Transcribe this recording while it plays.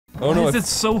Oh no! Why is it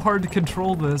so hard to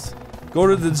control this? Go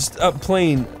to the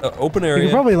plane, open area. You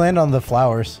can probably land on the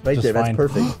flowers. Right there, fine. that's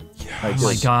perfect. Yes. Oh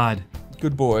my god.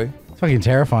 Good boy. It's fucking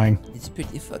terrifying. It's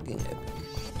pretty fucking epic.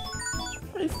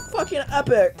 Pretty fucking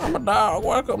epic. I'm a dog.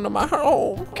 Welcome to my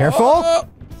home. Careful. Oh.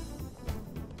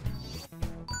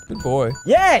 Good boy.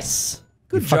 Yes!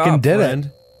 Good You job, fucking did friend.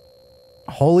 it.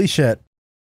 Holy shit.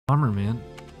 Bomberman.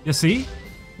 You see?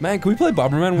 Man, can we play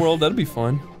Bomberman World? That'd be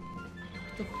fun.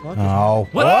 Oh.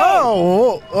 What?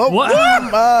 Whoa! Oh,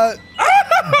 What?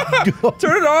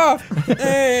 Turn it off!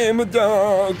 Hey, I'm a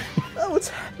dog. Oh, what's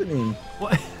happening?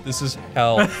 What? This is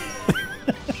hell.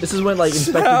 This is when, like,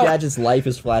 Inspector Gadget's life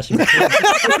is flashing.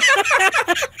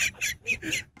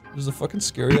 There's a fucking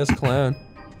scary ass clown.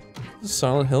 This is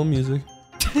Silent Hill music.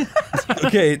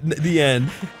 Okay, the end.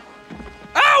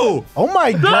 Ow! Oh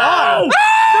my god! No!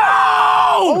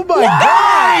 Oh my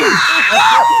god!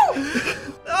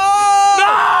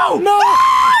 No! No!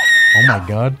 Oh my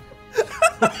god.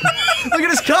 Look at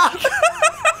his cock!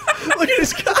 Look at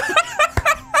his cock!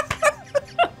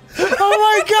 Oh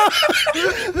my god!